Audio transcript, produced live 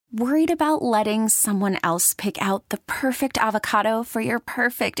Worried about letting someone else pick out the perfect avocado for your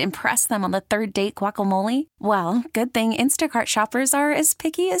perfect impress them on the third date guacamole? Well, good thing Instacart shoppers are as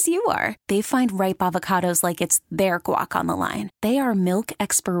picky as you are. They find ripe avocados like it's their guac on the line. They are milk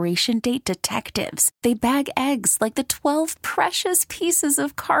expiration date detectives. They bag eggs like the 12 precious pieces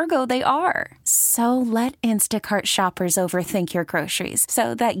of cargo they are. So let Instacart shoppers overthink your groceries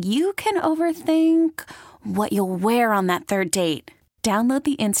so that you can overthink what you'll wear on that third date. Download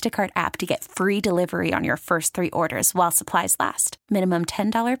the Instacart app to get free delivery on your first 3 orders while supplies last. Minimum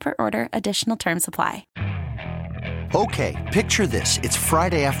 $10 per order. Additional terms apply. Okay, picture this. It's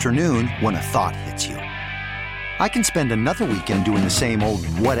Friday afternoon when a thought hits you. I can spend another weekend doing the same old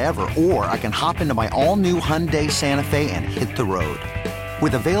whatever, or I can hop into my all-new Hyundai Santa Fe and hit the road.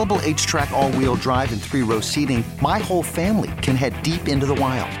 With available H-Track all-wheel drive and 3-row seating, my whole family can head deep into the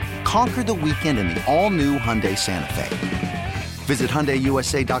wild. Conquer the weekend in the all-new Hyundai Santa Fe. Visit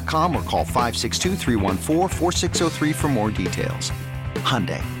HyundaiUSA.com or call 562-314-4603 for more details.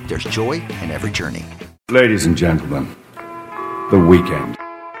 Hyundai, there's joy in every journey. Ladies and gentlemen, The Weekend.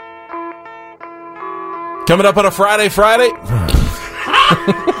 Coming up on a Friday. Save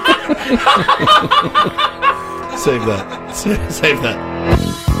that. Save that.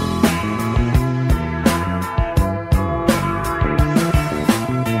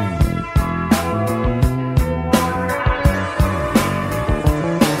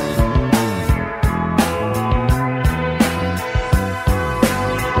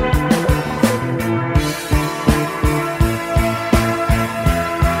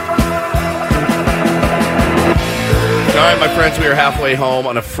 My friends, we are halfway home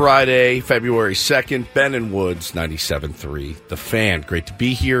on a Friday, February 2nd. Ben and Woods, 97.3. The Fan. Great to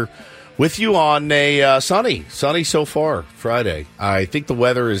be here with you on a sunny so far, Friday. I think the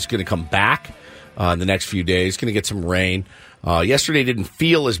weather is going to come back in the next few days. Going to get some rain. Yesterday didn't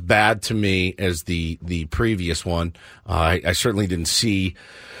feel as bad to me as the previous one. I certainly didn't see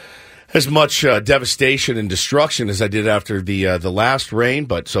as much devastation and destruction as I did after the last rain,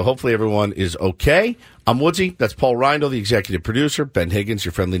 but so hopefully everyone is okay. I'm Woodsy. That's Paul Reindl, the executive producer. Ben Higgins,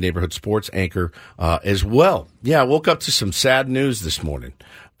 your friendly neighborhood sports anchor as well. Yeah, I woke up to some sad news this morning.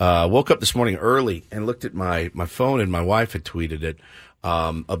 Woke up this morning early and looked at my phone, and my wife had tweeted it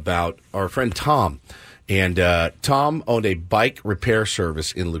about our friend Tom. And Tom owned a bike repair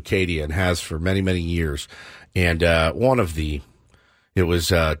service in Leucadia and has for many, many years. And it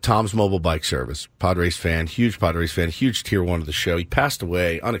was Tom's Mobile Bike Service, Padres fan, huge Tier 1 of the show. He passed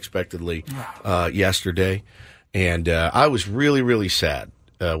away unexpectedly yesterday, and I was really, really sad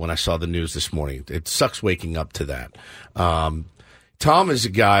when I saw the news this morning. It sucks waking up to that. Tom is a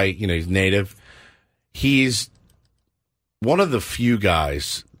guy, he's native. He's one of the few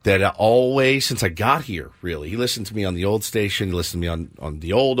guys that always, since I got here, really, he listened to me on the old station, he listened to me on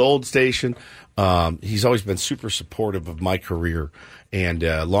the old station. He's always been super supportive of my career, and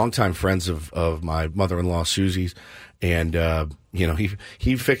longtime friends of my mother-in-law, Susie's. And,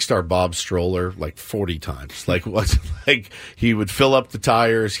 he fixed our Bob stroller like 40 times. Like he would fill up the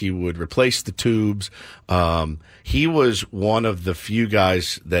tires. He would replace the tubes. He was one of the few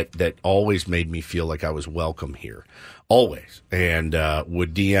guys that always made me feel like I was welcome here. Always. And,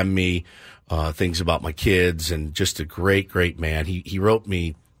 would DM me, things about my kids, and just a great, great man. He wrote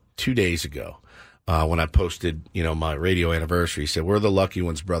me 2 days ago. When I posted, my radio anniversary, he said, "We're the lucky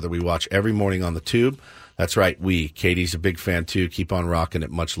ones, brother. We watch every morning on the tube." That's right. Katie's a big fan too. Keep on rocking it.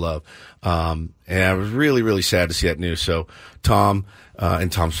 Much love. And I was really, really sad to see that news. So Tom,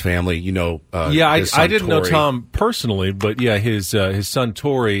 and Tom's family, I didn't know Tom personally, but yeah, his son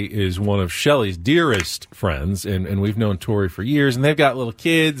Tori is one of Shelley's dearest friends, and we've known Tori for years, and they've got little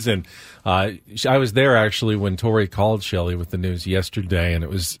kids, and I was there actually when Tori called Shelley with the news yesterday, and it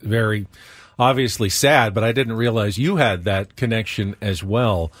was very obviously sad, but I didn't realize you had that connection as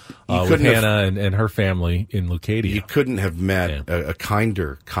well with Hannah and her family in Leucadia. You couldn't have met a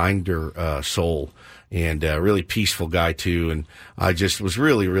kinder soul, and a really peaceful guy too. And I just was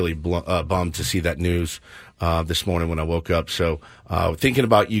really, really bummed to see that news this morning when I woke up. So thinking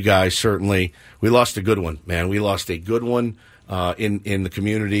about you guys, certainly we lost a good one, man. We lost a good one in the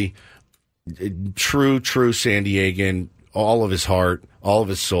community. True San Diegan. All of his heart, all of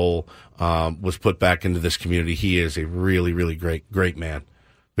his soul was put back into this community. He is a really, really great man.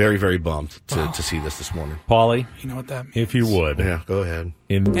 Very, very bummed to see this morning. Paulie, you know what that means? If you would. Yeah, go ahead.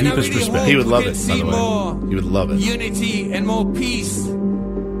 In deepest respect. He would love it, by the way. He would love it. Unity and more peace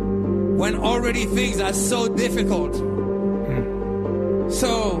when already things are so difficult.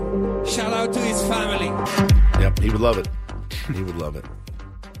 So, shout out to his family. Yep, he would love it. He would love it.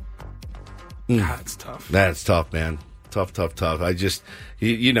 That's tough. That's tough, man. I just,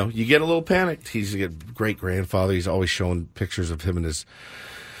 you get a little panicked. He's a great grandfather. He's always showing pictures of him and his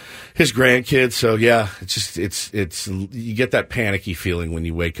grandkids. So yeah, it's you get that panicky feeling when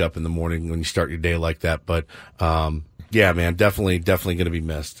you wake up in the morning when you start your day like that. But yeah, man, definitely going to be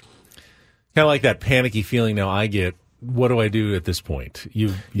missed. Kind of like that panicky feeling now I get. What do I do at this point?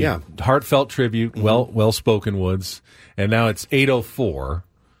 You heartfelt tribute, well-spoken Woods, and now it's 8:04.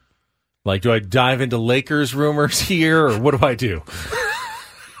 Like, do I dive into Lakers rumors here, or what do I do?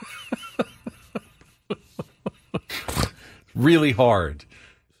 Really hard.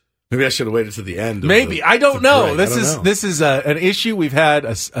 Maybe I should have waited to the end. Maybe. I don't know. This is an issue we've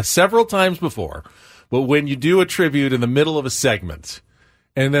had several times before. But when you do a tribute in the middle of a segment,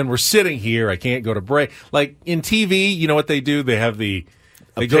 and then we're sitting here, I can't go to break. Like in TV, you know what they do? They have they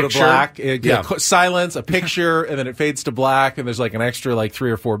go to black, silence, a picture, and then it fades to black, and there's like an extra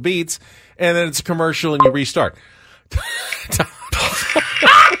 3 or 4 beats, and then it's a commercial, and you restart.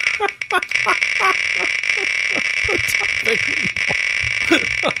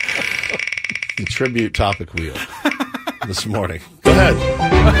 The tribute topic wheel this morning. Go ahead.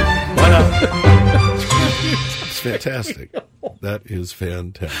 Why not? It's fantastic. That is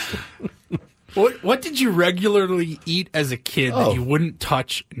fantastic. What did you regularly eat as a kid that you wouldn't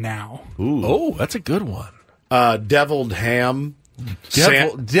touch now? Ooh. Oh, that's a good one. Deviled ham.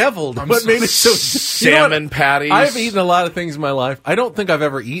 Deviled? What made it so... Salmon patties. I've eaten a lot of things in my life. I don't think I've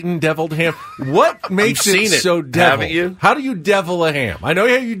ever eaten deviled ham. What makes it so deviled? Haven't you? How do you devil a ham? I know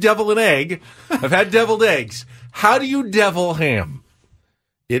how you devil an egg. I've had deviled eggs. How do you devil ham?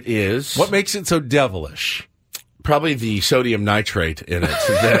 It is... What makes it so devilish? Probably the sodium nitrate in it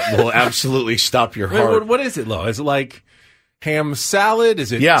that will absolutely stop your heart. What is it, Lo? Is it like ham salad?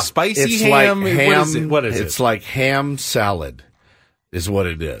 Is it spicy it's ham? Like ham? What is it? It's like ham salad is what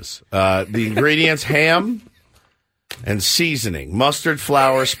it is. The ingredients, ham and seasoning. Mustard,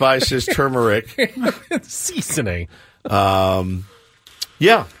 flour, spices, turmeric. Seasoning.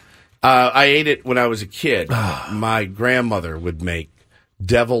 Yeah. I ate it when I was a kid. My grandmother would make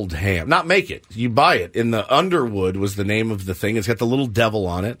deviled ham. Not make it. You buy it. In the Underwood was the name of the thing. It's got the little devil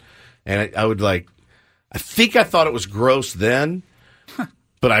on it. And I would I think I thought it was gross then,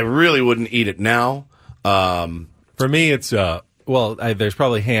 but I really wouldn't eat it now. For me, it's, there's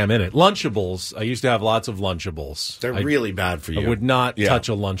probably ham in it. Lunchables. I used to have lots of Lunchables. They're really bad for you. I would not touch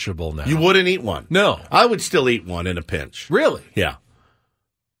a Lunchable now. You wouldn't eat one? No. I would still eat one in a pinch. Really? Yeah.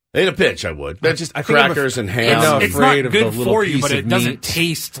 In a pinch, I would. I think crackers and ham. It's not good for you, but it doesn't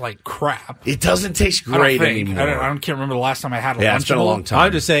taste like crap. It doesn't taste great anymore. I can't remember the last time I had a Lunchable. It's been a long time.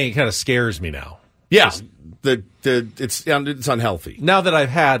 I'm just saying it kind of scares me now. Yeah. It's unhealthy. Now that I've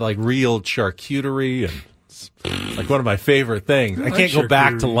had real charcuterie and one of my favorite things, I can't go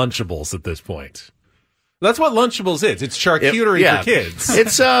back to Lunchables at this point. That's what Lunchables is. It's charcuterie for kids.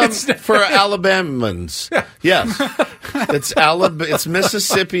 It's for Alabamans. Yes. It's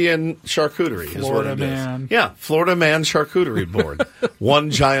Mississippian charcuterie. Florida man. Yeah, Florida man charcuterie board.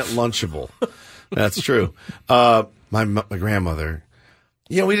 One giant Lunchable. That's true. My grandmother,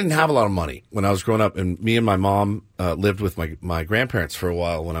 we didn't have a lot of money when I was growing up, and me and my mom lived with my grandparents for a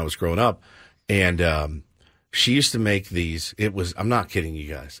while when I was growing up, and she used to make these. I'm not kidding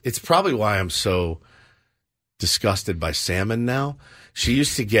you guys. It's probably why I'm so disgusted by salmon now. She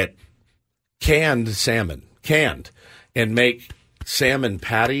used to get canned salmon, and make salmon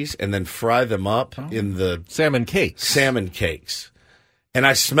patties and then fry them up in the salmon cakes. And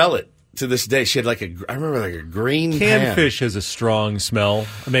I smell it to this day. She had I remember a green canned fish has a strong smell.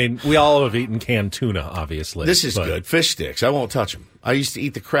 I mean, we all have eaten canned tuna, obviously. This is good. Fish sticks. I won't touch them. I used to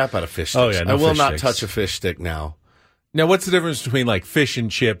eat the crap out of fish sticks. Oh, yeah, I will not touch a fish stick now. Now, what's the difference between fish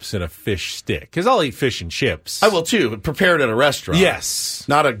and chips and a fish stick? Because I'll eat fish and chips. I will too, but prepared at a restaurant. Yes.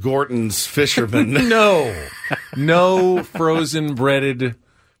 Not a Gorton's Fisherman. No frozen breaded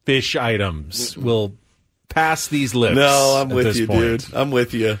fish items will pass these lips. No, I'm with you, dude. I'm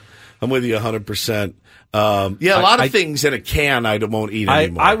with you 100%. A lot of things in a can I won't eat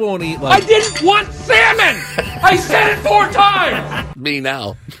anymore. I won't eat I didn't want salmon! I said it 4 times! Me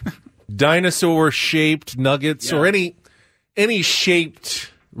now. Dinosaur-shaped nuggets or any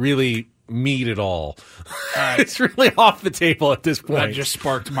shaped, really, meat at all. It's really off the table at this point. That just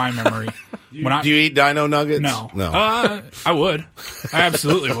sparked my memory. Do you eat dino nuggets? No. I would. I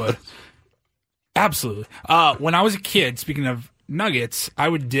absolutely would. Absolutely. When I was a kid, speaking of nuggets, I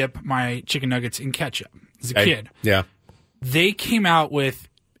would dip my chicken nuggets in ketchup as a kid. Yeah. They came out with,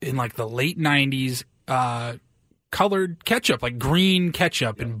 in the late 90s, colored ketchup, like green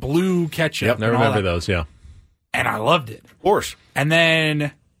ketchup and blue ketchup. Yep, I remember those, yeah. And I loved it. Of course. And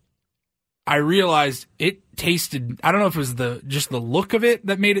then I realized it tasted, I don't know if it was just the look of it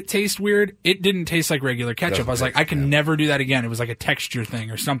that made it taste weird. It didn't taste like regular ketchup. I was like, I can never do that again. It was like a texture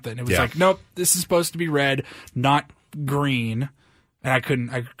thing or something. It was like, nope, this is supposed to be red, not green. And I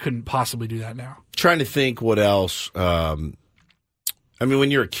couldn't possibly do that now. Trying to think what else. I mean,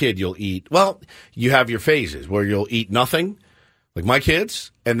 when you're a kid, you'll eat. Well, you have your phases where you'll eat nothing, like my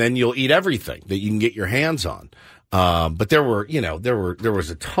kids, and then you'll eat everything that you can get your hands on. But there was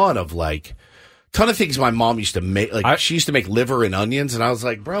a ton of things my mom used to make. Like she used to make liver and onions, and I was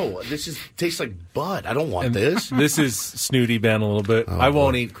like, bro, this just tastes like bud. I don't want this. This is snooty Ben a little bit. I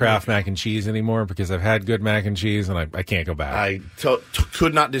won't eat Kraft mac and cheese anymore because I've had good mac and cheese, and I can't go back. I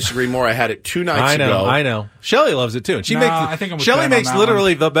could not disagree more. I had it 2 nights ago. I know. Shelley loves it too, and Shelley makes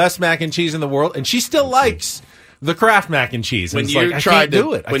literally the best mac and cheese in the world, and she still likes the Kraft mac and cheese. When you tried to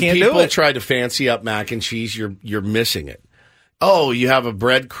do it, when people try to fancy up mac and cheese, you're missing it. Oh, you have a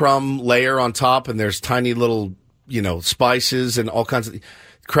breadcrumb layer on top, and there's tiny little, spices and all kinds of.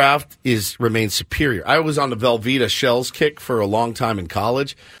 Kraft remains superior. I was on the Velveeta shells kick for a long time in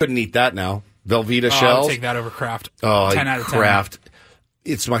college. Couldn't eat that now. Velveeta shells. I'll take that over Kraft. 10 out of 10. Kraft.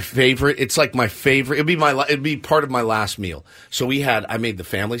 It's my favorite. It's like my favorite. It'd be part of my last meal. So I made the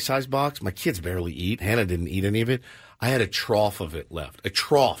family size box. My kids barely eat. Hannah didn't eat any of it. I had a trough of it left. A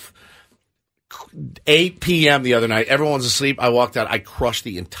trough. 8 p.m. the other night. Everyone's asleep. I walked out. I crushed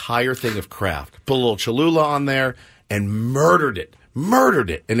the entire thing of Kraft. Put a little Cholula on there and murdered it.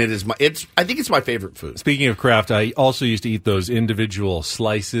 And I think it's my favorite food. Speaking of Kraft, I also used to eat those individual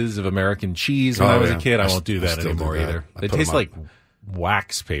slices of American cheese when I was a kid. I won't do that anymore either. They taste like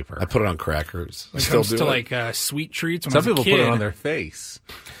wax paper. I put it on crackers. When it comes to sweet treats, when some I was people put it on their face.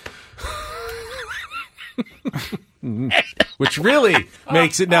 Which really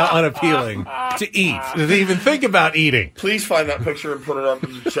makes it now unappealing to eat, to even think about eating. Please find that picture and put it up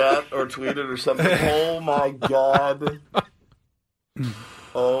in the chat or tweet it or something. Oh, my God.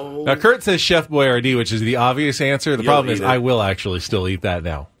 Oh. Now, Kurt says Chef Boyardee, which is the obvious answer. The problem is I will actually still eat that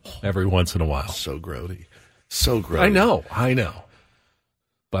now every once in a while. So grody. I know.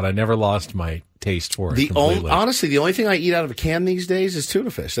 But I never lost my taste for it completely. Honestly, the only thing I eat out of a can these days is tuna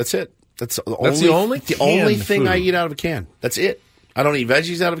fish. That's it. That's the only thing I eat out of a can. That's it. I don't eat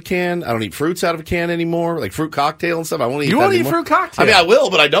veggies out of a can. I don't eat fruits out of a can anymore, like fruit cocktail and stuff. I won't eat. You won't eat fruit cocktail? I mean, I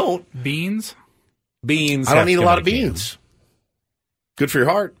will, but I don't. Beans. I don't eat a lot of beans. Good for your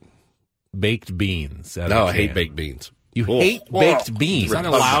heart. Baked beans. No, I hate baked beans. You hate baked beans? Is that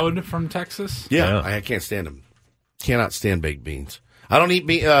allowed from Texas? Yeah. I can't stand them. Cannot stand baked beans. I don't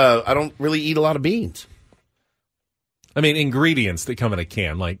eat. I don't really eat a lot of beans. I mean, ingredients that come in a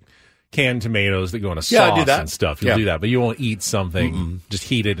can, like canned tomatoes that go in a sauce and stuff. You'll do that, but you won't eat something, just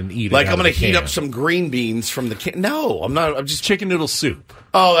heat it and eat it. Like I'm going to heat up some green beans from the can. No, I'm not. I'm just chicken noodle soup.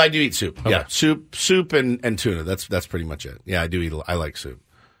 Oh, I do eat soup. Okay. Yeah, soup and tuna. That's pretty much it. Yeah, I do eat. I like soup.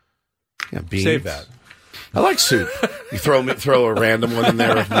 Yeah, beans. Save that. I like soup. You throw a random one in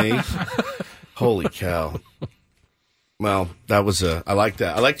there with me. Holy cow. Well, that was I like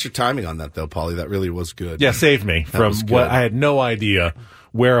that. I liked your timing on that, though, Paulie. That really was good. Yeah, saved me from what I had no idea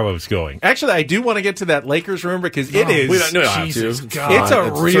where I was going. Actually, I do want to get to that Lakers rumor because it is. We don't have to.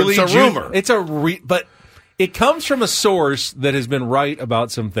 It's a rumor. But it comes from a source that has been right about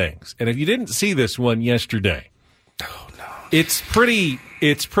some things. And if you didn't see this one yesterday, it's pretty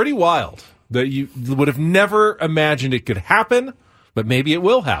wild that you would have never imagined it could happen, but maybe it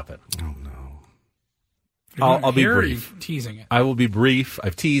will happen. I'll be brief. Teasing it. I will be brief.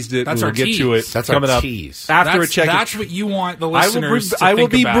 I've teased it. That's we'll our get tease. to it. That's coming our tease. Up after a check. That's what you want the listeners to think I will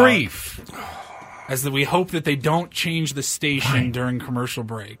be about, brief. As we hope that they don't change the station during commercial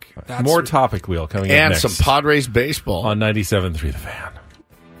break. That's more topic wheel coming up next. And some Padres baseball on 97.3 The Fan.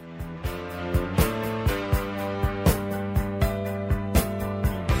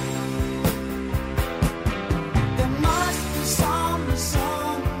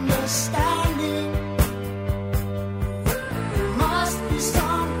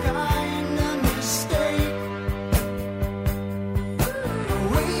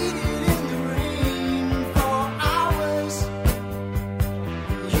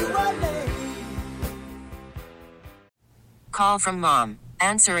 Call from mom.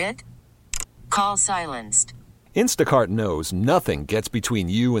 Answer it. Call silenced. Instacart knows nothing gets between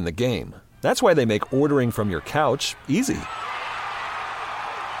you and the game. That's why they make ordering from your couch easy.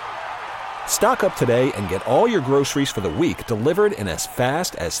 Stock up today and get all your groceries for the week delivered in as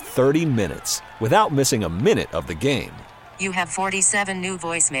fast as 30 minutes without missing a minute of the game. You have 47 new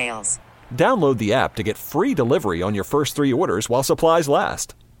voicemails. Download the app to get free delivery on your first 3 orders while supplies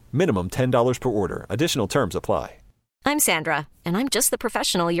last. Minimum $10 per order. Additional terms apply. I'm Sandra, and I'm just the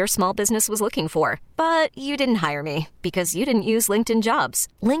professional your small business was looking for. But you didn't hire me because you didn't use LinkedIn Jobs.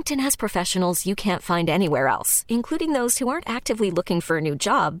 LinkedIn has professionals you can't find anywhere else, including those who aren't actively looking for a new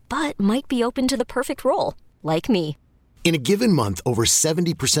job, but might be open to the perfect role, like me. In a given month, over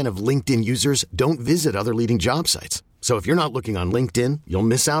 70% of LinkedIn users don't visit other leading job sites. So if you're not looking on LinkedIn, you'll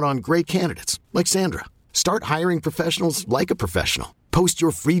miss out on great candidates like Sandra. Start hiring professionals like a professional. Post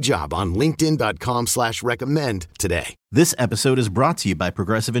your free job on linkedin.com/recommend today. This episode is brought to you by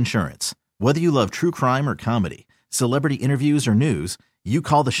Progressive Insurance. Whether you love true crime or comedy, celebrity interviews or news, you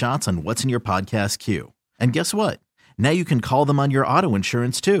call the shots on what's in your podcast queue. And guess what? Now you can call them on your auto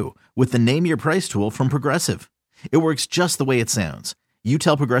insurance too with the Name Your Price tool from Progressive. It works just the way it sounds. You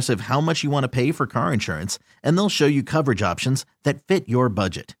tell Progressive how much you want to pay for car insurance, and they'll show you coverage options that fit your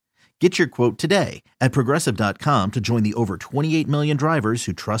budget. Get your quote today at Progressive.com to join the over 28 million drivers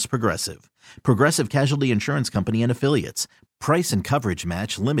who trust Progressive. Progressive Casualty Insurance Company and Affiliates. Price and coverage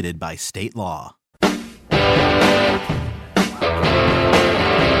match limited by state law.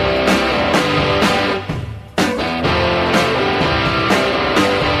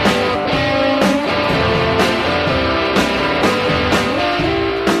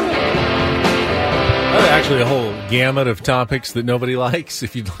 Actually, a whole gamut of topics that nobody likes.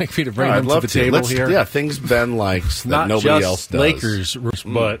 If you'd like me to bring them to the table here, yeah, things Ben likes that not nobody just else does. Lakers,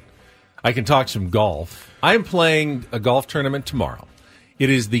 but I can talk some golf. I am playing a golf tournament tomorrow. It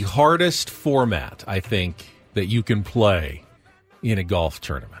is the hardest format, I think, that you can play in a golf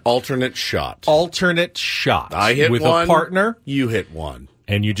tournament. Alternate shot. Alternate shot. I hit with one, a partner. You hit one,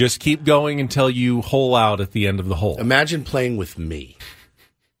 and you just keep going until you hole out at the end of the hole. Imagine playing with me.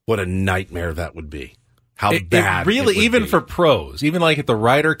 What a nightmare that would be. How bad it really, even be. for pros, even like at the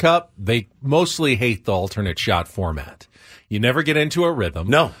Ryder Cup, they mostly hate the alternate shot format. You never get into a rhythm.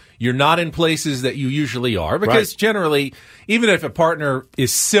 No. You're not in places that you usually are because generally, even if a partner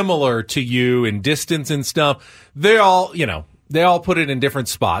is similar to you in distance and stuff, they all put it in different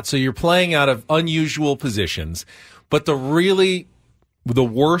spots. So you're playing out of unusual positions. But the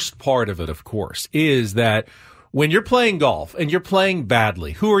worst part of it, of course, is that when you're playing golf and you're playing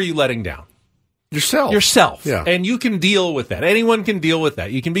badly, who are you letting down? Yourself. Yeah. And you can deal with that. Anyone can deal with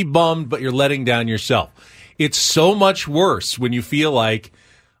that. You can be bummed, but you're letting down yourself. It's so much worse when you feel like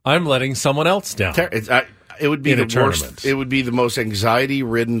I'm letting someone else down. It would be the worst. It would be the most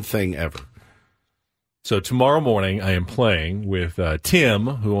anxiety-ridden thing ever. So tomorrow morning, I am playing with Tim,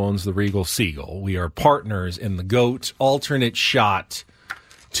 who owns the Regal Seagull. We are partners in the GOAT alternate shot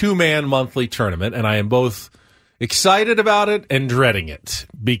 2-man monthly tournament, and I am both excited about it and dreading it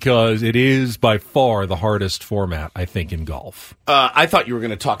because it is by far the hardest format, I think, in golf. I thought you were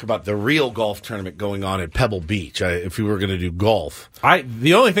going to talk about the real golf tournament going on at Pebble Beach. If we were going to do golf,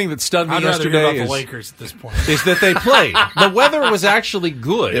 the only thing that stunned me yesterday the Lakers at this point is that they played. The weather was actually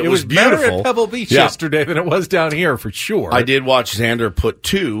good. It was better beautiful at Pebble Beach yesterday than it was down here for sure. I did watch Xander put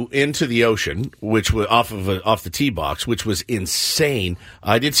 2 into the ocean, which was off the tee box, which was insane.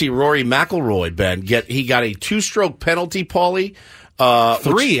 I did see Rory McIlroy, Ben, he got a 2-stroke penalty, Paulie.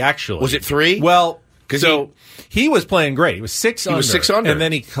 3, actually. Was it 3? Well, he was playing great. He was 6 under. He was 6 under. And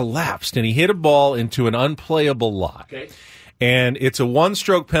then he collapsed, and he hit a ball into an unplayable lie. Okay. And it's a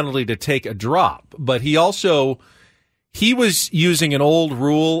 1-stroke penalty to take a drop. But he was using an old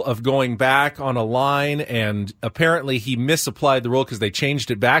rule of going back on a line, and apparently he misapplied the rule because they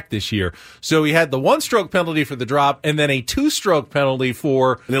changed it back this year. So he had the 1-stroke penalty for the drop and then a 2-stroke penalty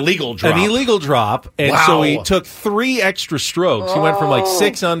for an illegal drop. And so he took 3 extra strokes. He went from like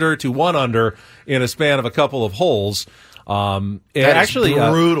 6 under to 1 under in a span of a couple of holes. Actually,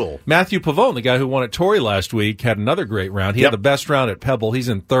 brutal. Matthew Pavone, the guy who won at Torrey last week, had another great round. He had the best round at Pebble. He's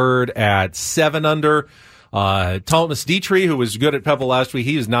in 3rd at 7 under. Thomas Dietrich, who was good at Pebble last week,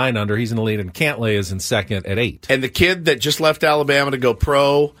 he was 9 under. He's in the lead, and Cantlay is in 2nd at 8. And the kid that just left Alabama to go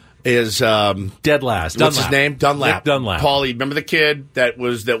pro is dead last. What's his name? Dunlap. Nick Dunlap. Paulie, remember the kid that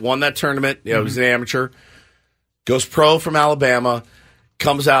won that tournament? He was an amateur. Goes pro from Alabama.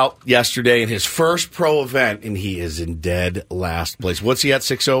 Comes out yesterday in his first pro event, and he is in dead last place. What's he at?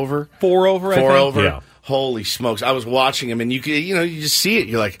 6 over? 4 over. 4 over. Yeah. Holy smokes! I was watching him, and you just see it.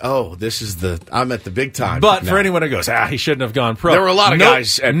 You're like, oh, I'm at the big time. But now. for anyone who goes, he shouldn't have gone pro. There were a lot of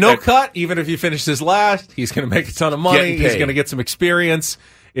guys. Cut. Even if he finishes last, he's going to make a ton of money. He's going to get some experience.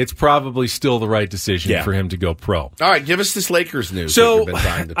 It's probably still the right decision for him to go pro. All right, give us this Lakers news that you've been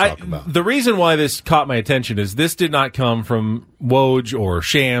dying to talk about. The reason why this caught my attention is this did not come from Woj or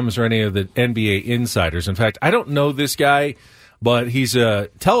Shams or any of the NBA insiders. In fact, I don't know this guy, but he's a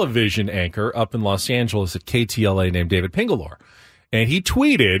television anchor up in Los Angeles at KTLA named David Pingalore. And he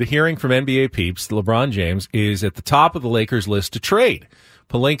tweeted, hearing from NBA peeps, LeBron James is at the top of the Lakers list to trade.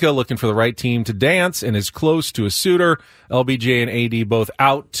 Pelinka looking for the right team to dance and is close to a suitor. LBJ and AD both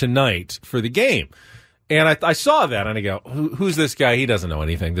out tonight for the game. And I saw that and I go, who's this guy? He doesn't know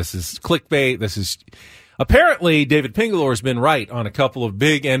anything. This is clickbait. This is... Apparently, David Pingalore has been right on a couple of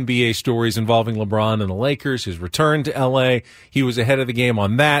big NBA stories involving LeBron and the Lakers, his return to L.A. He was ahead of the game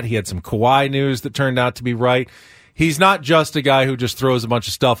on that. He had some Kawhi news that turned out to be right. He's not just a guy who just throws a bunch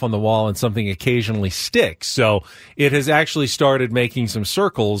of stuff on the wall and something occasionally sticks. So it has actually started making some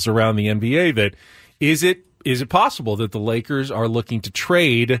circles around the NBA that is it possible that the Lakers are looking to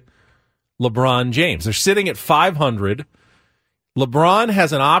trade LeBron James? They're sitting at 500. LeBron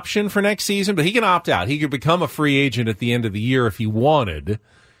has an option for next season, but he can opt out. He could become a free agent at the end of the year if he wanted.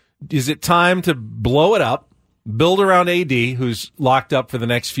 Is it time to blow it up, build around AD, who's locked up for the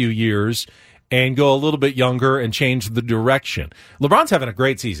next few years, and go a little bit younger and change the direction? LeBron's having a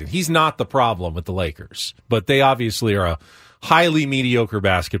great season. He's not the problem with the Lakers, but they obviously are a highly mediocre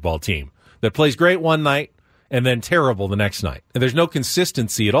basketball team that plays great one night and then terrible the next night. And there's no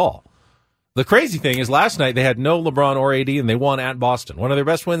consistency at all. The crazy thing is last night they had no LeBron or AD and they won at Boston, one of their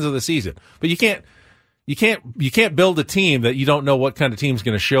best wins of the season. But you can't build a team that you don't know what kind of team's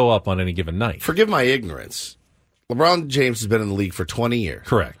going to show up on any given night. Forgive my ignorance. LeBron James has been in the league for 20 years.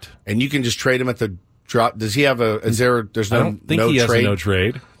 Correct. And you can just trade him at the drop. Does he have there's no I don't think he has a no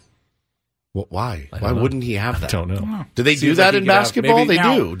trade. Well, why? Why wouldn't he have that? I don't know. Do they do that in basketball? They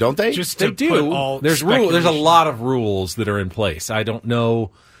do, don't they? They do. There's a lot of rules that are in place. I don't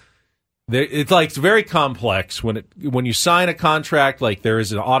know. It's very complex when you sign a contract. Like there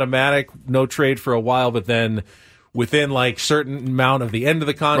is an automatic no trade for a while, but then within like certain amount of the end of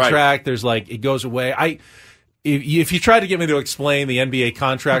the contract, there's like it goes away. If you try to get me to explain the NBA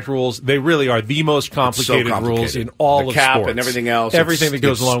contract rules, they really are the most complicated rules in all of cap sports and everything else. Everything that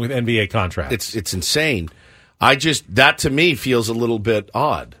goes along with NBA contracts. It's insane. That to me feels a little bit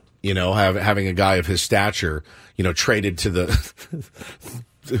odd. Having a guy of his stature, traded to the.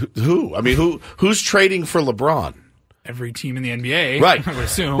 Who? I mean, who's trading for LeBron? Every team in the NBA, right? I would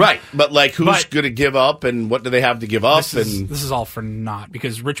assume, right? But who's going to give up, and what do they have to give up? This is all for naught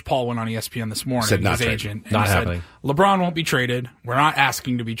because Rich Paul went on ESPN this morning, said his agent, and not he happening. Said, LeBron won't be traded. We're not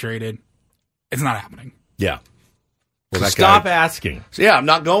asking to be traded. It's not happening. Yeah. Well, stop asking. Yeah, I'm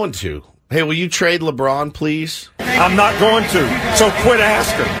not going to. Hey, will you trade LeBron, please? I'm not going to. So quit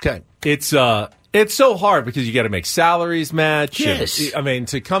asking. Okay. It's so hard because you got to make salaries match. Yes.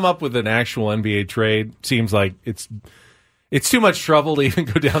 To come up with an actual NBA trade seems like it's too much trouble to even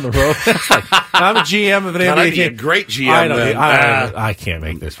go down the road. I'm a GM of an NBA team. A great GM. I can't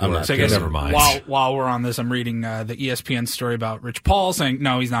make this work. So I guess never mind. While we're on this, I'm reading the ESPN story about Rich Paul saying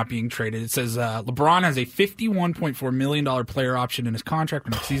no, he's not being traded. It says LeBron has a $51.4 million player option in his contract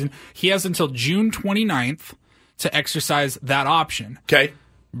for next season. He has until June 29th to exercise that option. Okay.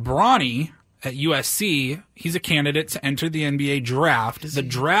 Bronny at USC, he's a candidate to enter the NBA draft. The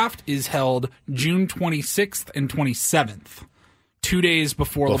draft is held June 26th and 27th, 2 days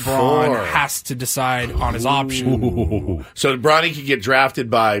before LeBron has to decide on his option. Ooh. So Bronny could get drafted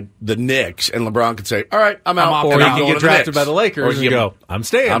by the Knicks, and LeBron could say, all right, I'm out. Or he could get drafted by the Lakers and go, I'm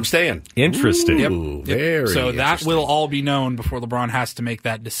staying. I'm staying. Interesting. Ooh, very So that will all be known before LeBron has to make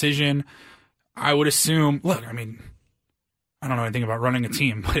that decision. I would assume, I don't know anything about running a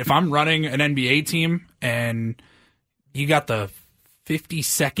team, but if I'm running an NBA team and you got the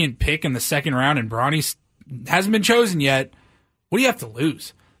 52nd pick in the second round and Bronny hasn't been chosen yet, what do you have to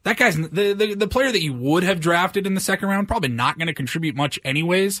lose? That guy's the player that you would have drafted in the second round, probably not going to contribute much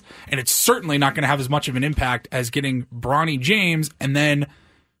anyways, and it's certainly not going to have as much of an impact as getting Bronny James and then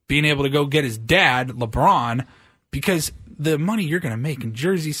being able to go get his dad, LeBron, because the money you're going to make in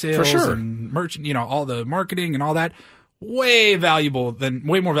jersey sales and merchant, all the marketing and all that, way more valuable than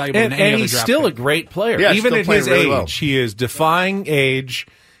any other draft pick. And he's still a great player. Yeah, even at his really age, well. He is defying age.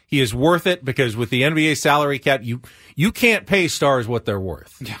 He is worth it because with the NBA salary cap, you can't pay stars what they're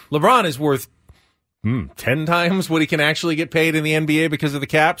worth. Yeah. LeBron is worth 10 times what he can actually get paid in the NBA because of the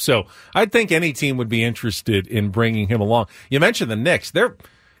cap. So I'd think any team would be interested in bringing him along. You mentioned the Knicks. They're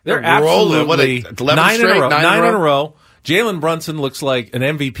absolutely 9 in a row. Jalen Brunson looks like an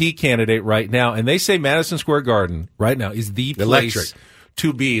MVP candidate right now, and they say Madison Square Garden right now is the place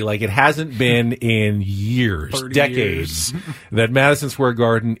to be. Like it hasn't been in years, decades, that Madison Square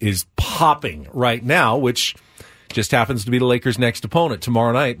Garden is popping right now, which just happens to be the Lakers' next opponent.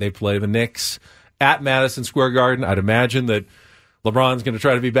 Tomorrow night, they play the Knicks at Madison Square Garden. I'd imagine that LeBron's going to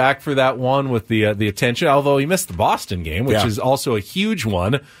try to be back for that one with the attention, although he missed the Boston game, which is also a huge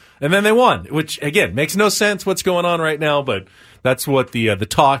one. And then they won, which, again, makes no sense what's going on right now, but that's what the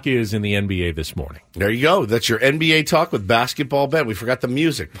talk is in the NBA this morning. There you go. That's your NBA talk with Basketball Ben. We forgot the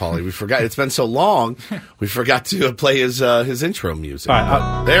music, Paulie. We forgot. It's been so long, we forgot to play his intro music. All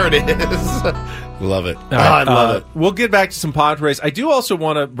right, there it is. Love it. Right, I love it. We'll get back to some Padres. I do also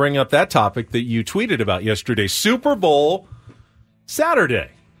want to bring up that topic that you tweeted about yesterday, Super Bowl Saturday.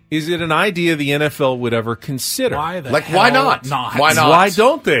 Is it an idea the NFL would ever consider? Why not? Why not? Why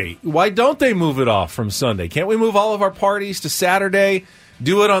don't they? Why don't they move it off from Sunday? Can't we move all of our parties to Saturday?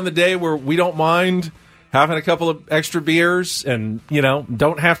 Do it on the day where we don't mind having a couple of extra beers and,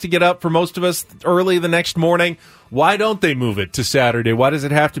 don't have to get up for most of us early the next morning. Why don't they move it to Saturday? Why does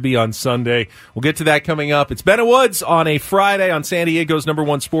it have to be on Sunday? We'll get to that coming up. It's Ben and Woods on a Friday on San Diego's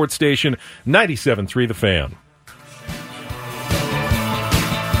 #1 sports station, 97.3 The Fan.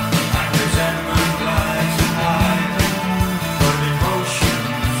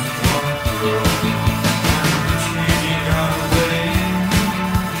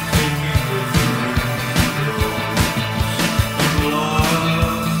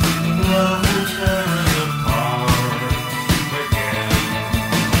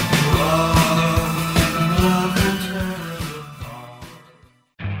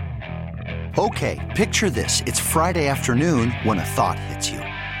 Okay, picture this. It's Friday afternoon when a thought hits you.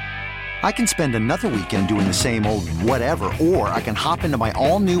 I can spend another weekend doing the same old whatever, or I can hop into my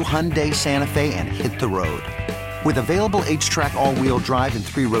all-new Hyundai Santa Fe and hit the road. With available H-Track all-wheel drive and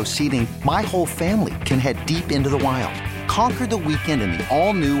 3-row seating, my whole family can head deep into the wild. Conquer the weekend in the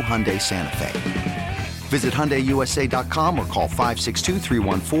all-new Hyundai Santa Fe. Visit HyundaiUSA.com or call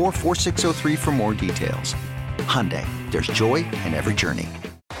 562-314-4603 for more details. Hyundai, there's joy in every journey.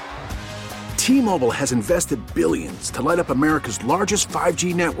 T-Mobile has invested billions to light up America's largest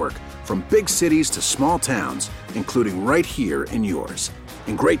 5G network, from big cities to small towns, including right here in yours.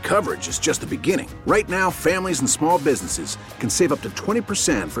 And great coverage is just the beginning. Right now, families and small businesses can save up to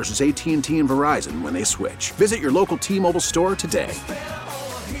 20% versus AT&T and Verizon when they switch. Visit your local T-Mobile store today.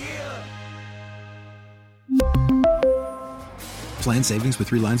 Plan savings with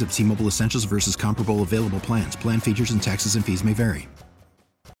 3 lines of T-Mobile Essentials versus comparable available plans. Plan features and taxes and fees may vary.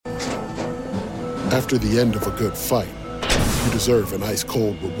 After the end of a good fight, you deserve an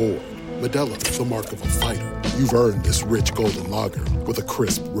ice-cold reward. Modelo is the mark of a fighter. You've earned this rich golden lager with a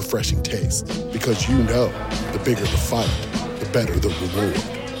crisp, refreshing taste. Because you know, the bigger the fight, the better the reward.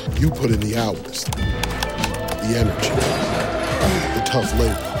 You put in the hours, the energy, the tough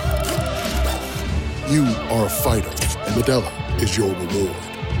labor. You are a fighter, and Modelo is your reward.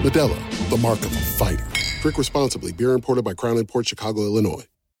 Modelo, the mark of a fighter. Drink responsibly. Beer imported by Crown Imports, Chicago, Illinois.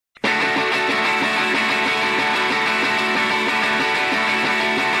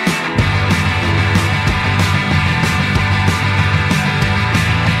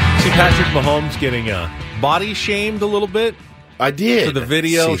 See Patrick Mahomes getting body shamed a little bit. I did. For the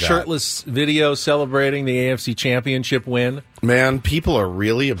video, shirtless video celebrating the AFC Championship win. Man, people are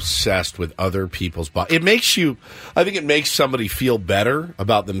really obsessed with other people's body. I think it makes somebody feel better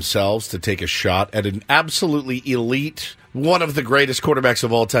about themselves to take a shot at an absolutely elite, one of the greatest quarterbacks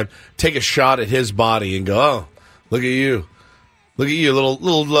of all time, take a shot at his body and go, oh, look at you. Look at you,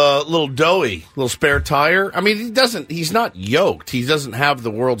 little doughy, little spare tire. I mean, he's not yoked. He doesn't have the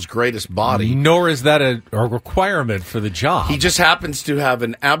world's greatest body. Nor is that a requirement for the job. He just happens to have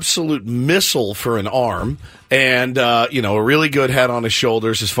an absolute missile for an arm and, a really good head on his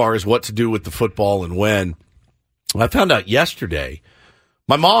shoulders as far as what to do with the football and when. I found out yesterday,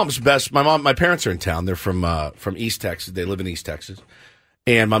 my parents are in town. They're from East Texas. They live in East Texas.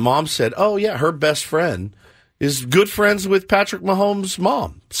 And my mom said, oh, yeah, her best friend is good friends with Patrick Mahomes'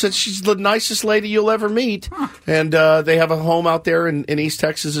 mom. Said she's the nicest lady you'll ever meet. And they have a home out there in East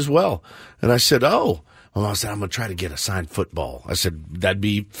Texas as well. And I said, oh. My mom said, I'm going to try to get a signed football. I said, that'd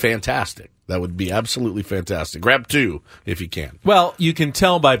be fantastic. That would be absolutely fantastic. Grab 2 if you can. Well, you can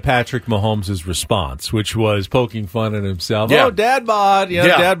tell by Patrick Mahomes' response, which was poking fun at himself. Yeah. Oh, dad bod.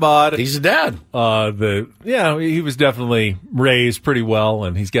 Dad bod. He's a dad. He was definitely raised pretty well,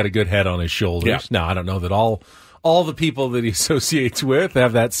 and he's got a good head on his shoulders. Yeah. Now, I don't know that all the people that he associates with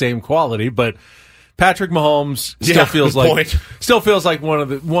have that same quality, but Patrick Mahomes still feels like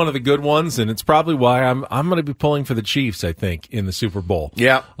one of the good ones, and it's probably why I'm going to be pulling for the Chiefs, I think, in the Super Bowl.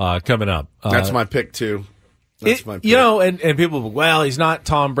 Yeah, coming up. That's my pick too. That's my pick. And people, well, he's not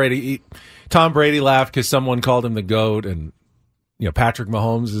Tom Brady. Tom Brady laughed because someone called him the GOAT, and Patrick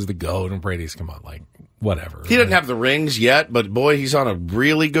Mahomes is the GOAT, and Brady's come on, like whatever. He doesn't have the rings yet, but boy, he's on a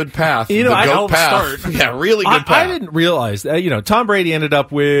really good path. The GOAT path. Start. Yeah, really good path. I didn't realize that. Tom Brady ended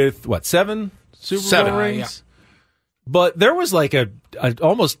up with, 7 Super Bowl rings? Yeah. But there was like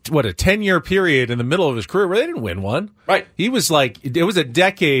almost a 10-year period in the middle of his career where they didn't win one. Right. He was it was a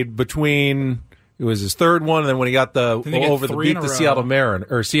decade between, it was his third one, and then when he got beat the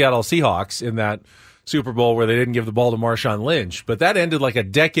Seattle Seahawks in that Super Bowl where they didn't give the ball to Marshawn Lynch. But that ended like a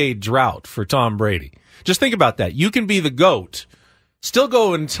decade drought for Tom Brady. Just think about that. You can be the GOAT, still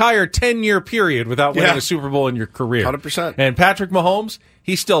go an entire 10-year period without winning a Super Bowl in your career. 100%. And Patrick Mahomes,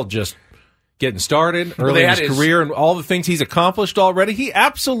 he's still just getting started early in his career and all the things he's accomplished already. He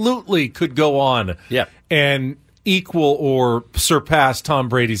absolutely could go on and equal or surpass Tom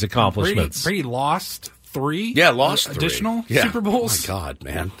Brady's accomplishments. Brady lost 3. Yeah, lost 3 additional Super Bowls. Oh my God,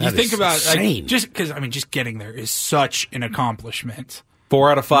 man! You think about just getting there is such an accomplishment.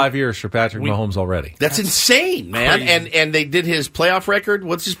 4 out of 5 years for Patrick Mahomes already. That's insane, man. Crazy. And they did his playoff record.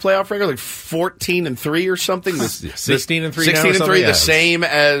 What's his playoff record? Like 14-3 or something. 16-3. 16-3, the same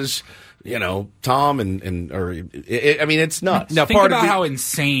as Tom it's nuts. Now, think about how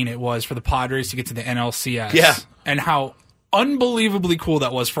insane it was for the Padres to get to the NLCS, and how unbelievably cool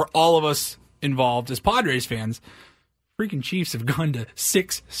that was for all of us involved as Padres fans. Freaking Chiefs have gone to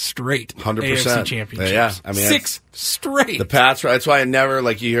 6 straight 100% AFC championships. Yeah, 6 straight. The Pats. That's why I never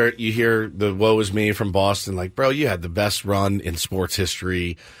you hear the woe is me from Boston. Like, bro, you had the best run in sports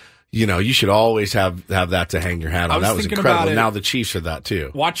history. You should always have that to hang your hat on. That was incredible. Now the Chiefs are that too.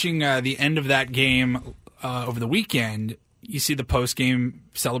 Watching the end of that game over the weekend, you see the post game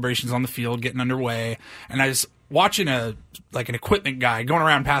celebrations on the field getting underway, and I was watching an equipment guy going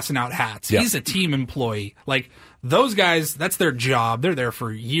around passing out hats. He's a team employee. Like, those guys, that's their job. They're there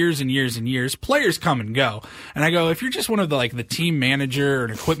for years and years and years. Players come and go. And I go, if you're just one of the team manager or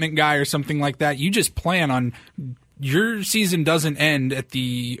an equipment guy or something like that, you just plan on your season doesn't end at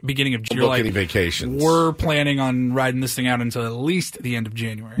the beginning of June. Any vacations. We're planning on riding this thing out until at least the end of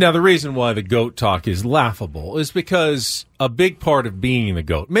January. Now, the reason why the GOAT talk is laughable is because a big part of being the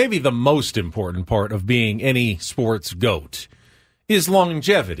GOAT, maybe the most important part of being any sports GOAT, is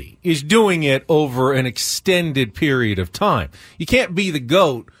longevity, is doing it over an extended period of time. You can't be the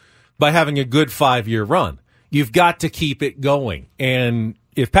GOAT by having a good 5-year run. You've got to keep it going. And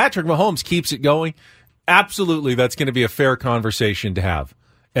if Patrick Mahomes keeps it going, absolutely that's going to be a fair conversation to have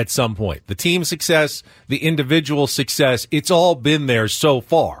at some point. The team success, the individual success, it's all been there so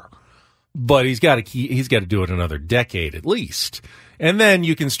far. But he's got to do it another decade at least. And then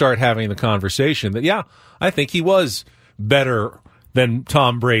you can start having the conversation that, I think he was better than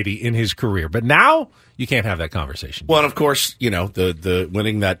Tom Brady in his career. But now you can't have that conversation. Well, and of course, the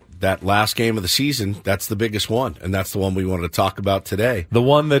winning that last game of the season, that's the biggest one. And that's the one we wanted to talk about today. The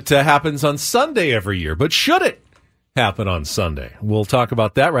one that happens on Sunday every year. But should it happen on Sunday? We'll talk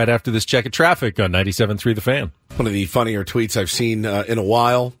about that right after this check of traffic on 97.3 The Fan. One of the funnier tweets I've seen in a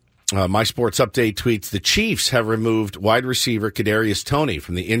while. My Sports Update tweets, the Chiefs have removed wide receiver Kadarius Toney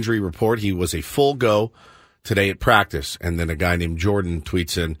from the injury report. He was a full go today at practice. And then a guy named Jordan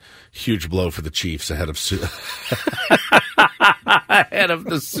tweets in, huge blow for the Chiefs ahead of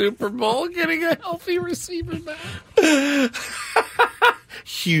the Super Bowl, getting a healthy receiver back.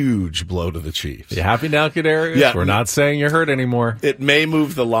 Huge blow to the Chiefs. You happy now, Kadarius? Yeah. We're not saying you're hurt anymore. It may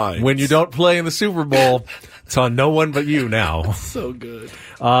move the line. When you don't play in the Super Bowl, it's on no one but you now. So good.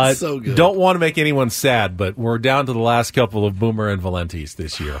 So good. Don't want to make anyone sad, but we're down to the last couple of Boomer and Valenti's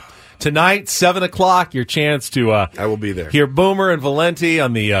this year. Tonight, 7 o'clock, your chance to I will be there. Hear Boomer and Valenti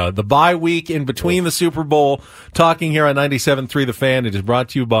on the bye week in between the Super Bowl, talking here on 97.3 The Fan. It is brought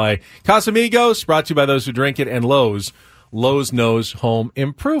to you by Casamigos, brought to you by those who drink it, and Lowe's. Lowe's knows home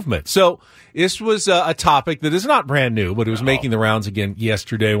improvement. So this was a topic that is not brand new, but it was making the rounds again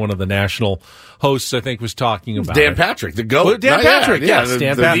yesterday. One of the national hosts, I think, was talking about Dan it. Patrick, the GOAT. Well, Dan Patrick, yes.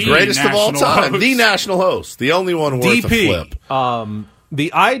 Dan Patrick. The greatest of all time. Host. The national host. The only one worth DP, a flip.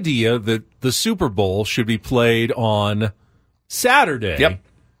 The idea that the Super Bowl should be played on Saturday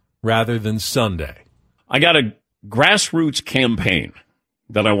rather than Sunday. I got a grassroots campaign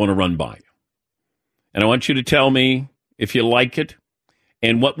that I want to run by you. And I want you to tell me if you like it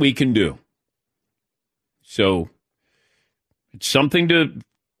and what we can do. So it's something to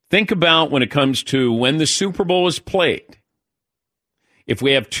think about when it comes to when the Super Bowl is played. If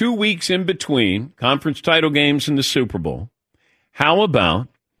we have 2 weeks in between conference title games and the Super Bowl, how about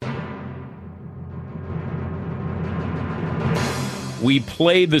we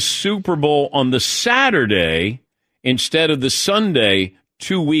play the Super Bowl on the Saturday instead of the Sunday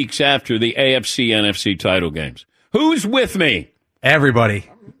 2 weeks after the AFC, NFC title games? Who's with me? Everybody.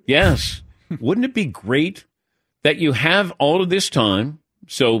 Yes. Wouldn't it be great that you have all of this time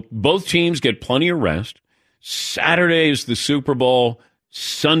so both teams get plenty of rest? Saturday is the Super Bowl.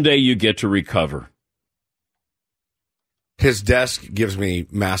 Sunday you get to recover. His desk gives me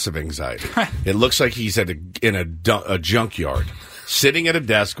massive anxiety. It looks like he's in a junkyard, sitting at a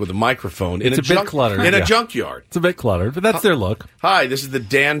desk with a microphone. It's a bit cluttered. In a junkyard. It's a bit cluttered, but that's their look. Hi, this is the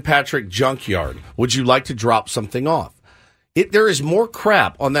Dan Patrick Junkyard. Would you like to drop something off? There is more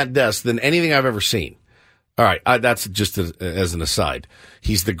crap on that desk than anything I've ever seen. All right, that's just as an aside.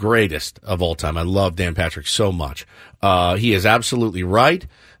 He's the greatest of all time. I love Dan Patrick so much. He is absolutely right.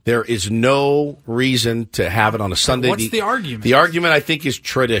 There is no reason to have it on a Sunday. What's the argument? The argument, I think, is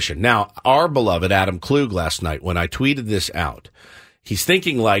tradition. Now, our beloved Adam Klug last night, when I tweeted this out, he's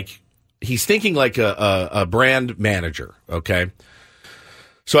thinking like a brand manager, okay?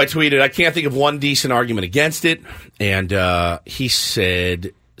 So I tweeted, I can't think of one decent argument against it, and he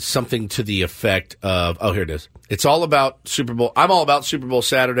said something to the effect of, oh, here it is. It's all about Super Bowl. I'm all about Super Bowl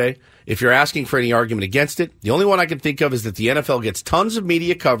Saturday. If you're asking for any argument against it, the only one I can think of is that the NFL gets tons of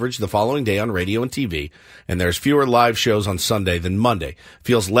media coverage the following day on radio and TV, and there's fewer live shows on Sunday than Monday.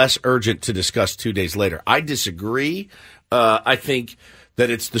 Feels less urgent to discuss 2 days later. I disagree. I think that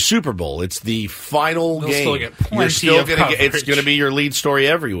it's the Super Bowl. It's the final game. Still get plenty You're still of going to coverage. get. It's going to be your lead story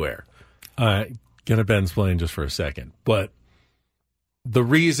everywhere. Gonna Bensplain just for a second, but the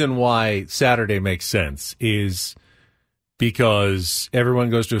reason why Saturday makes sense is because everyone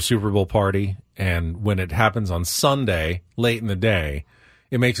goes to a Super Bowl party, and when it happens on Sunday, late in the day,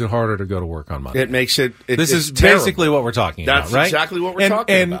 it makes it harder to go to work on Monday. It makes it. This is terrible. basically what we're talking about, right? That's exactly what we're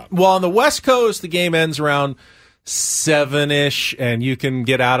talking about. And while on the West Coast, the game ends around 7-ish, and you can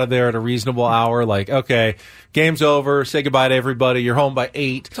get out of there at a reasonable hour. Like, okay, game's over. Say goodbye to everybody. You're home by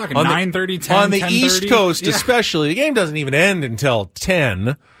 8. Talking 9:30, 10, on the 10:30. East Coast, especially, the game doesn't even end until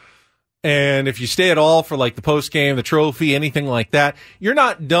 10. And if you stay at all for like the post game, the trophy, anything like that, you're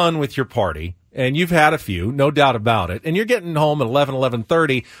not done with your party. And you've had a few, no doubt about it. And you're getting home at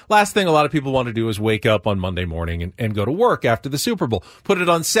 11:30. Last thing a lot of people want to do is wake up on Monday morning and go to work after the Super Bowl. Put it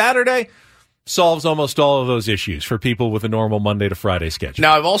on Saturday, solves almost all of those issues for people with a normal Monday to Friday schedule.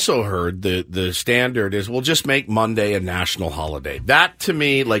 Now, I've also heard the standard is we'll just make Monday a national holiday. That, to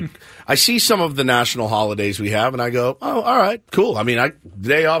me, like, I see some of the national holidays we have, and I go, oh, all right, cool. I mean,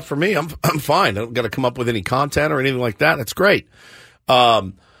 day off for me, I'm fine. I don't got to come up with any content or anything like that. That's great.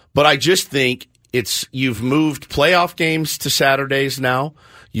 But I just think you've moved playoff games to Saturdays now.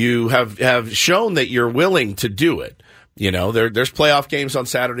 You have shown that you're willing to do it. You know, there's playoff games on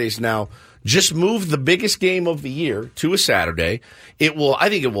Saturdays now. Just move the biggest game of the year to a Saturday. I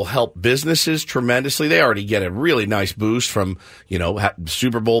think it will help businesses tremendously. They already get a really nice boost from,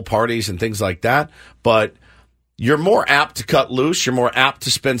 Super Bowl parties and things like that. But you're more apt to cut loose. You're more apt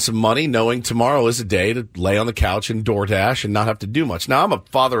to spend some money knowing tomorrow is a day to lay on the couch and DoorDash and not have to do much. Now, I'm a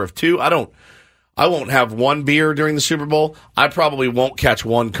father of two. I won't have one beer during the Super Bowl. I probably won't catch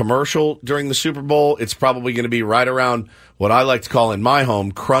one commercial during the Super Bowl. It's probably going to be right around what I like to call in my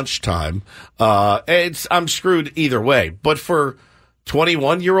home crunch time. I'm screwed either way. But for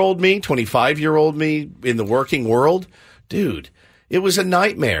 21-year-old me, 25-year-old me in the working world, dude, it was a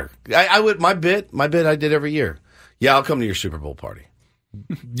nightmare. My bit I did every year. Yeah, I'll come to your Super Bowl party.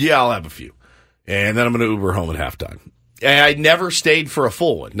 Yeah, I'll have a few. And then I'm going to Uber home at halftime. And I never stayed for a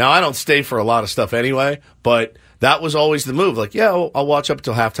full one. Now, I don't stay for a lot of stuff anyway, but that was always the move. Like, yeah, I'll watch up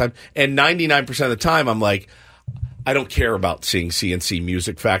until halftime. And 99% of the time, I'm like, I don't care about seeing CNC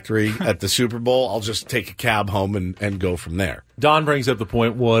Music Factory at the Super Bowl. I'll just take a cab home and go from there. Don brings up the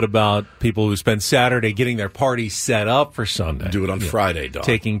point, what about people who spend Saturday getting their party set up for Sunday? Do it on Friday, Don.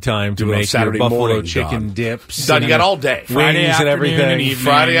 Taking time to make Saturday your buffalo morning, chicken Don. dips. Don, you got all day. Friday and everything.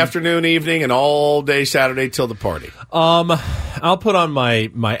 Friday afternoon, evening, and all day Saturday till the party. I'll put on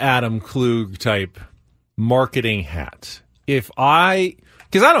my Adam Klug type marketing hat.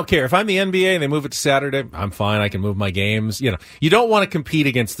 Because I don't care. If I'm the NBA and they move it to Saturday, I'm fine. I can move my games. You don't want to compete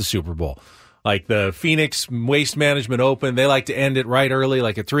against the Super Bowl. Like the Phoenix Waste Management Open, they like to end it right early,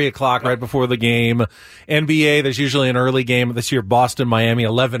 like at 3 o'clock, right before the game. NBA, there's usually an early game. This year, Boston, Miami,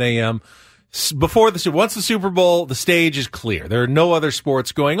 11 a.m. Once the Super Bowl, the stage is clear. There are no other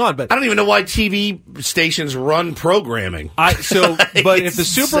sports going on. But I don't even know why TV stations run programming. But if the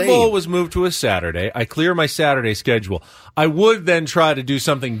Super Bowl was moved to a Saturday, I clear my Saturday schedule. I would then try to do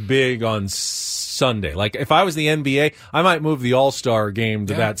something big on Sunday. Like if I was the NBA, I might move the All-Star game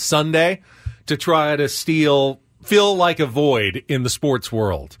to that Sunday to try to fill like a void in the sports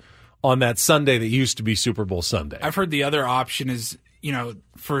world on that Sunday that used to be Super Bowl Sunday. I've heard the other option is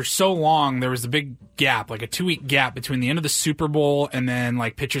for so long there was a big gap, like a 2-week gap between the end of the Super Bowl and then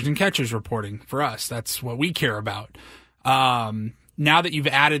like pitchers and catchers reporting for us. That's what we care about. Now that you've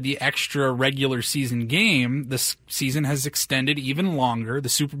added the extra regular season game, this season has extended even longer. The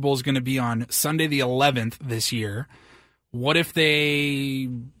Super Bowl is going to be on Sunday the 11th this year. What if they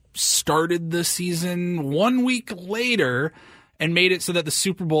started the season 1 week later and made it so that the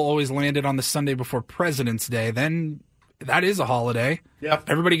Super Bowl always landed on the Sunday before President's Day? Then that is a holiday. Yep.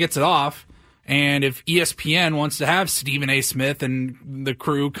 Everybody gets it off. And if ESPN wants to have Stephen A. Smith and the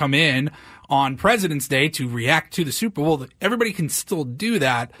crew come in on President's Day to react to the Super Bowl, everybody can still do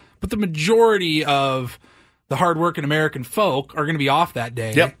that. But the majority of the hardworking American folk are going to be off that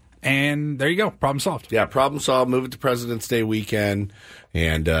day. Yep. And there you go. Problem solved. Yeah, problem solved. Move it to President's Day weekend.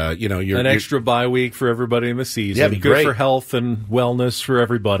 And, you're an extra bye week for everybody in the season. Yeah, be good great. For health and wellness for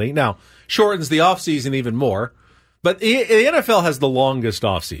everybody. Now, shortens the offseason even more. But the NFL has the longest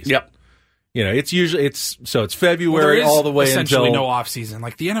offseason. Yep. It's February all the way essentially until no off season.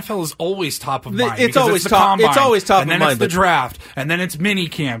 Like the NFL is always top of mind. It's always the top. combine, It's always top of mind. And mind. then it's the draft, and then it's mini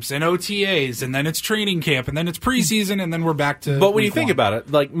camps and OTAs, and then it's training camp, and then it's preseason, and then we're back to. But when you think about it,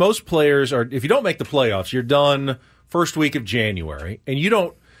 like most players are, if you don't make the playoffs, you're done first week of January, and you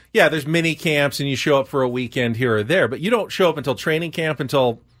don't. Yeah, there's mini camps, and you show up for a weekend here or there, but you don't show up until training camp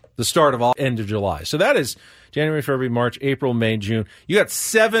until the start of end of July. So that is January, February, March, April, May, June. You got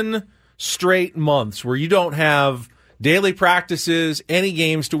 7 straight months where you don't have daily practices, any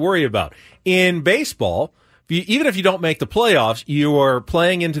games to worry about. In baseball, even if you don't make the playoffs, you are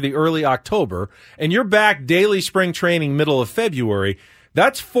playing into the early October, and you're back daily spring training middle of February.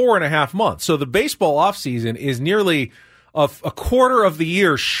 That's 4.5 months. So the baseball offseason is nearly a quarter of the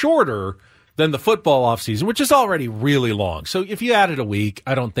year shorter than the football offseason, which is already really long. So if you added a week,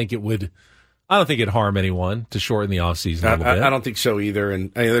 I don't think it'd harm anyone to shorten the offseason a little bit. I don't think so either.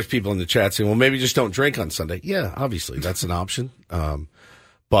 And there's people in the chat saying, well, maybe just don't drink on Sunday. Yeah, obviously, that's an option.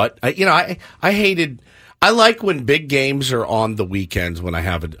 But, I like when big games are on the weekends when I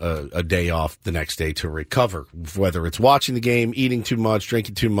have a day off the next day to recover, whether it's watching the game, eating too much,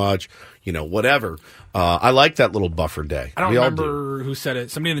 drinking too much, whatever. I like that little buffer day. I don't remember who said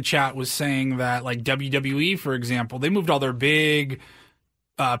it. Somebody in the chat was saying that, like WWE, for example, they moved all their big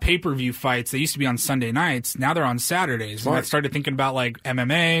pay-per-view fights. They used to be on Sunday nights. Now they're on Saturdays. And I started thinking about like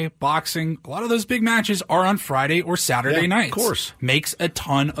MMA, boxing. A lot of those big matches are on Friday or Saturday nights. Of course. Makes a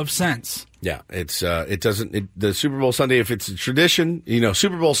ton of sense. Yeah, the Super Bowl Sunday, if it's a tradition,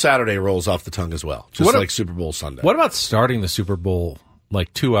 Super Bowl Saturday rolls off the tongue as well. Just like Super Bowl Sunday. What about starting the Super Bowl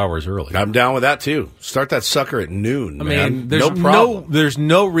like 2 hours early? I'm down with that too. Start that sucker at noon, man. There's no problem. There's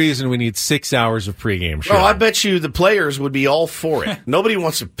no reason we need 6 hours of pregame show. Oh, I bet you the players would be all for it. Nobody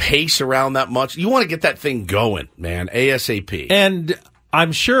wants to pace around that much. You want to get that thing going, man, ASAP. And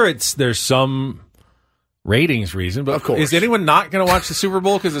I'm sure there's some ratings reason, but of course. Is anyone not going to watch the Super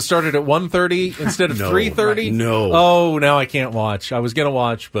Bowl because it started at 1:30 instead of 3:30? No. Oh, now I can't watch. I was going to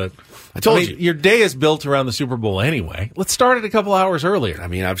watch, but I told you. Your day is built around the Super Bowl anyway. Let's start it a couple hours earlier.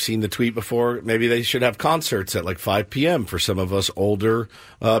 I've seen the tweet before. Maybe they should have concerts at like 5 p.m. for some of us older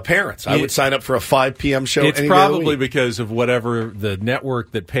parents. I would sign up for a 5 p.m. show. It's probably because of whatever the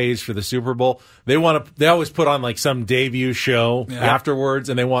network that pays for the Super Bowl. They always put on like some debut show afterwards,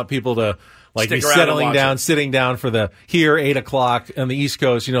 and they want people to be sitting down for the 8 o'clock on the East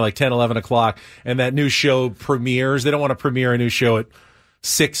Coast, like 10, 11 o'clock, and that new show premieres. They don't want to premiere a new show at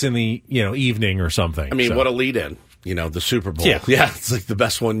 6 in the evening or something. What a lead in. The Super Bowl. Yeah, it's like the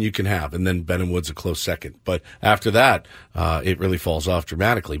best one you can have. And then Ben and Wood's a close second. But after that, it really falls off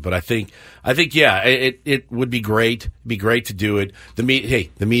dramatically. But I think, it would be great. It'd be great to do it. The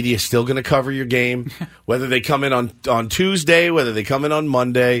media is still going to cover your game. Whether they come in on Tuesday, whether they come in on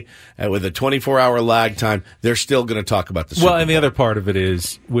Monday, with a 24-hour lag time, they're still going to talk about the Super Bowl. Well, and the other part of it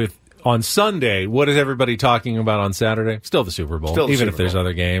is on Sunday, what is everybody talking about on Saturday? Still the Super Bowl, even if there's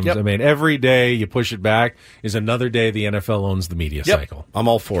other games. Yep. Every day you push it back is another day the NFL owns the media cycle. I'm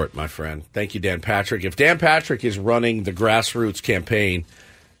all for it, my friend. Thank you, Dan Patrick. If Dan Patrick is running the grassroots campaign,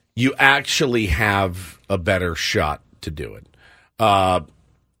 you actually have a better shot to do it.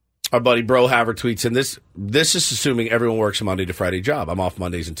 Our buddy Bro Haver tweets, and this is assuming everyone works a Monday to Friday job. I'm off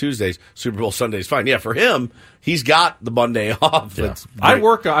Mondays and Tuesdays. Super Bowl Sunday is fine. Yeah, for him, he's got the Monday off. Yeah. I've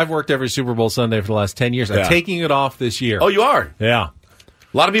worked every Super Bowl Sunday for the last 10 years. I'm taking it off this year. Oh, you are? Yeah.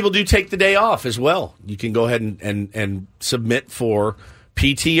 A lot of people do take the day off as well. You can go ahead and submit for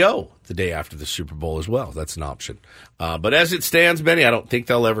PTO the day after the Super Bowl as well. That's an option. But as it stands, Benny, I don't think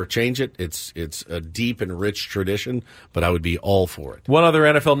they'll ever change it. It's a deep and rich tradition, but I would be all for it. One other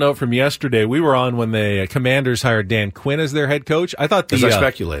NFL note from yesterday. We were on when the Commanders hired Dan Quinn as their head coach. I thought as I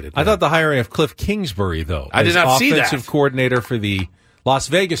speculated. I thought the hiring of Cliff Kingsbury, though, I did not see that. Offensive coordinator for the Las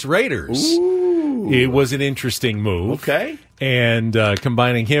Vegas Raiders. Ooh. It was an interesting move. Okay. And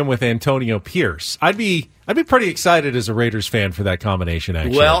combining him with Antonio Pierce. I'd be pretty excited as a Raiders fan for that combination,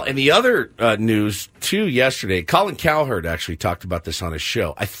 actually. Well, and the other news, too, yesterday, Colin Cowherd actually talked about this on his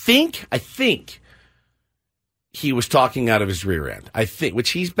show. I think he was talking out of his rear end,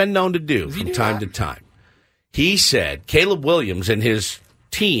 which he's been known to do from time to time. He said Caleb Williams and his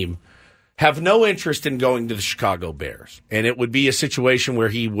team have no interest in going to the Chicago Bears, and it would be a situation where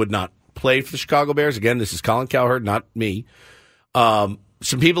he would not play for the Chicago Bears. Again, this is Colin Cowherd, not me.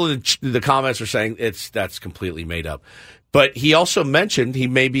 Some people in the comments are saying that's completely made up. But he also mentioned he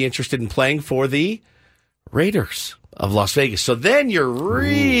may be interested in playing for the Raiders of Las Vegas. So then you're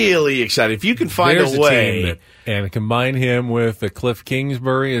really excited. If you can find a way. And combine him with Cliff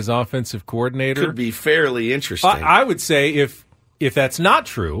Kingsbury as offensive coordinator. Could be fairly interesting. I would say if that's not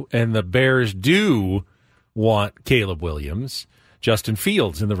true and the Bears do want Caleb Williams, Justin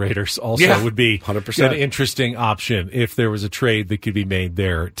Fields in the Raiders also would be 100%. an interesting option if there was a trade that could be made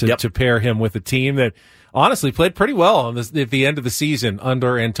there to pair him with a team that honestly played pretty well at the end of the season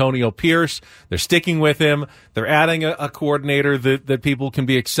under Antonio Pierce. They're sticking with him. They're adding a coordinator that people can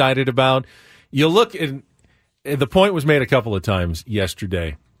be excited about. You look, and the point was made a couple of times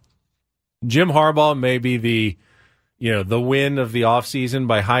yesterday. Jim Harbaugh may be the win of the offseason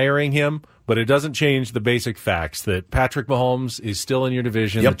by hiring him, but it doesn't change the basic facts that Patrick Mahomes is still in your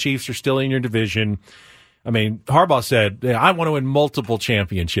division. The Chiefs are still in your division. I mean, Harbaugh said, I want to win multiple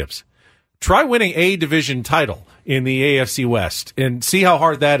championships. Try winning a division title in the AFC West and see how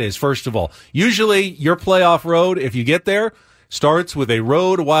hard that is, first of all. Usually your playoff road, if you get there, starts with a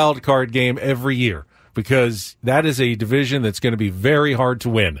road wild card game every year because that is a division that's going to be very hard to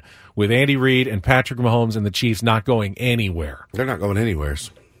win with Andy Reid and Patrick Mahomes and the Chiefs not going anywhere. They're not going anywhere.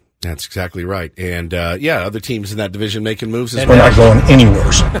 That's exactly right. And, other teams in that division making moves as well. They're not going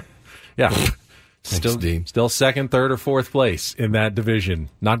anywhere. Yeah. Still second, third, or fourth place in that division,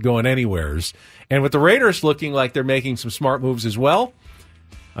 not going anywheres. And with the Raiders looking like they're making some smart moves as well,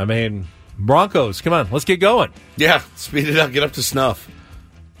 I mean, Broncos, come on, let's get going. Yeah, speed it up, get up to snuff.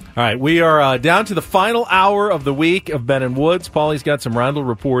 All right, we are down to the final hour of the week of Ben and Woods. Paulie's got some Roundel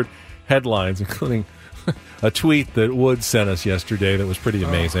Report headlines, including a tweet that Woods sent us yesterday that was pretty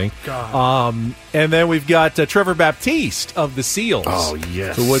amazing. Oh, God. And then we've got Trevor Baptiste of the Seals. Oh,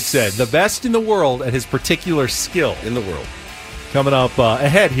 yes. Who Woods said, the best in the world at his particular skill. In the world. Coming up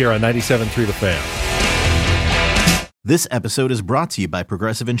ahead here on 97.3 The Fan. This episode is brought to you by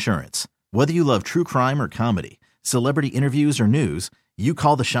Progressive Insurance. Whether you love true crime or comedy, celebrity interviews or news, you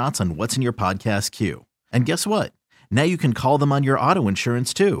call the shots on what's in your podcast queue. And guess what? Now you can call them on your auto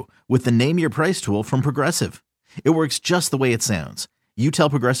insurance, too, with the Name Your Price tool from Progressive. It works just the way it sounds. You tell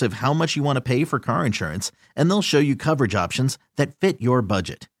Progressive how much you want to pay for car insurance, and they'll show you coverage options that fit your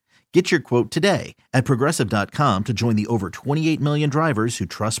budget. Get your quote today at Progressive.com to join the over 28 million drivers who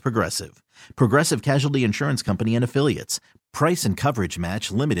trust Progressive. Progressive Casualty Insurance Company and Affiliates. Price and coverage match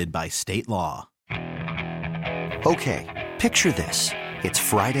limited by state law. Okay, picture this. It's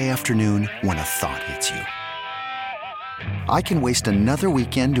Friday afternoon when a thought hits you. I can waste another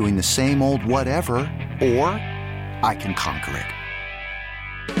weekend doing the same old whatever, or I can conquer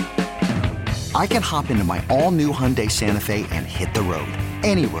it. I can hop into my all-new Hyundai Santa Fe and hit the road.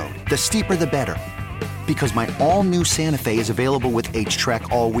 Any road. The steeper, the better. Because my all-new Santa Fe is available with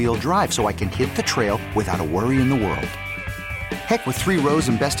H-Track all-wheel drive, so I can hit the trail without a worry in the world. Heck, with 3 rows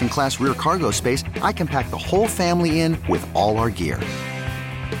and best-in-class rear cargo space, I can pack the whole family in with all our gear.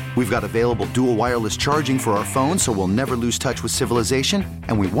 We've got available dual wireless charging for our phones, so we'll never lose touch with civilization,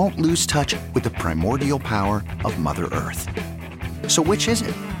 and we won't lose touch with the primordial power of Mother Earth. So which is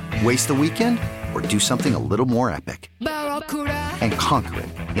it? Waste the weekend or do something a little more epic? And conquer it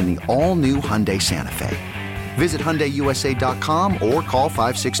in the all-new Hyundai Santa Fe. Visit HyundaiUSA.com or call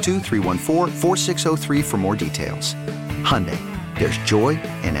 562-314-4603 for more details. Hyundai, there's joy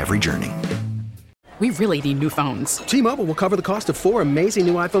in every journey. We really need new phones. T-Mobile will cover the cost of 4 amazing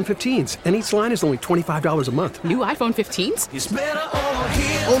new iPhone 15s, and each line is only $25 a month. New iPhone 15s? It's better over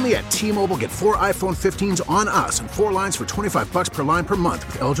here. Only at T-Mobile, get 4 iPhone 15s on us and 4 lines for $25 per line per month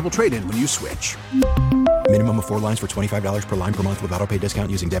with eligible trade-in when you switch. Minimum of 4 lines for $25 per line per month with autopay discount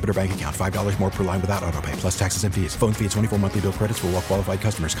using debit or bank account. $5 more per line without autopay, plus taxes and fees. Phone fee at 24 monthly bill credits for well qualified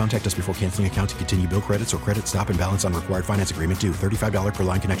customers. Contact us before canceling account to continue bill credits or credit stop and balance on required finance agreement due. $35 per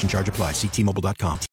line connection charge applies. See T-Mobile.com.